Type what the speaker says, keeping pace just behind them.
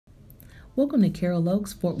Welcome to Carroll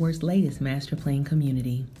Oaks, Fort Worth's latest master plan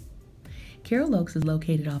community. Carroll Oaks is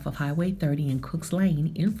located off of Highway 30 in Cooks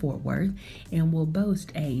Lane in Fort Worth and will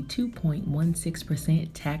boast a 2.16%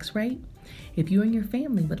 tax rate. If you and your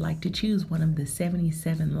family would like to choose one of the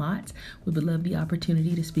 77 lots, we would love the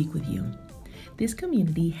opportunity to speak with you. This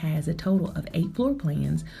community has a total of 8 floor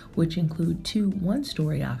plans, which include 2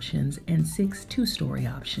 one-story options and 6 two-story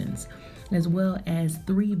options, as well as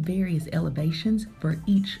 3 various elevations for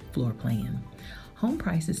each floor plan. Home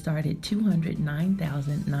prices start at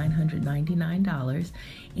 $209,999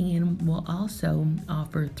 and will also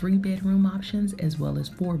offer 3-bedroom options as well as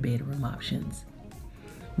 4-bedroom options.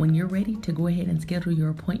 When you're ready to go ahead and schedule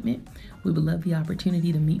your appointment, we would love the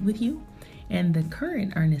opportunity to meet with you. And the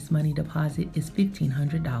current earnest money deposit is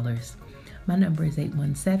 $1,500. My number is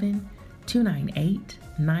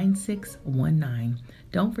 817-298-9619.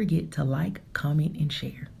 Don't forget to like, comment, and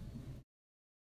share.